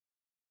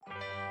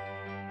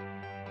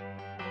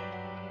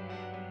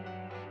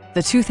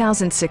the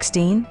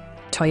 2016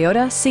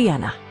 Toyota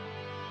Sienna.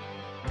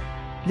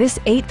 This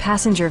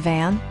 8-passenger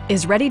van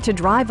is ready to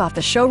drive off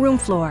the showroom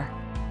floor.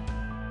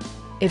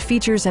 It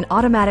features an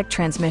automatic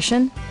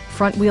transmission,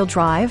 front-wheel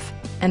drive,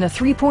 and a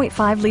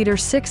 3.5-liter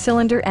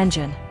 6-cylinder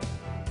engine.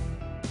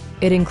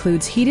 It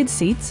includes heated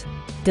seats,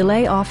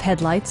 delay-off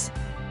headlights,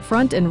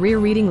 front and rear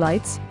reading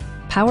lights,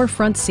 power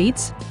front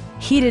seats,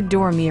 heated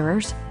door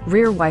mirrors,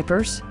 rear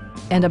wipers,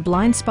 and a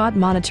blind spot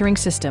monitoring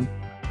system.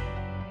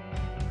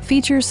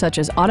 Features such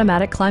as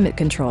automatic climate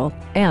control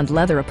and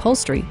leather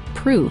upholstery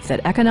prove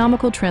that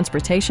economical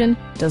transportation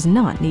does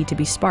not need to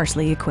be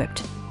sparsely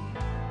equipped.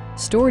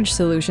 Storage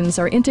solutions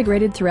are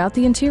integrated throughout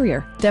the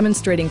interior,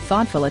 demonstrating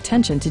thoughtful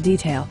attention to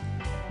detail.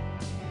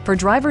 For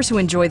drivers who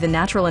enjoy the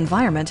natural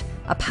environment,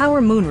 a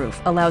power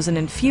moonroof allows an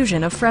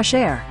infusion of fresh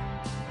air.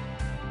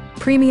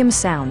 Premium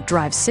sound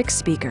drives 6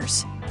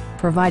 speakers,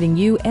 providing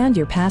you and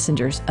your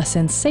passengers a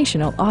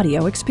sensational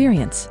audio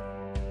experience.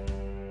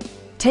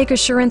 Take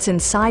assurance in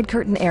side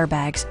curtain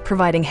airbags,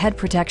 providing head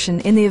protection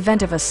in the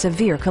event of a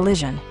severe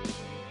collision.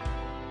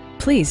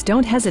 Please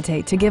don't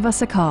hesitate to give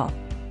us a call.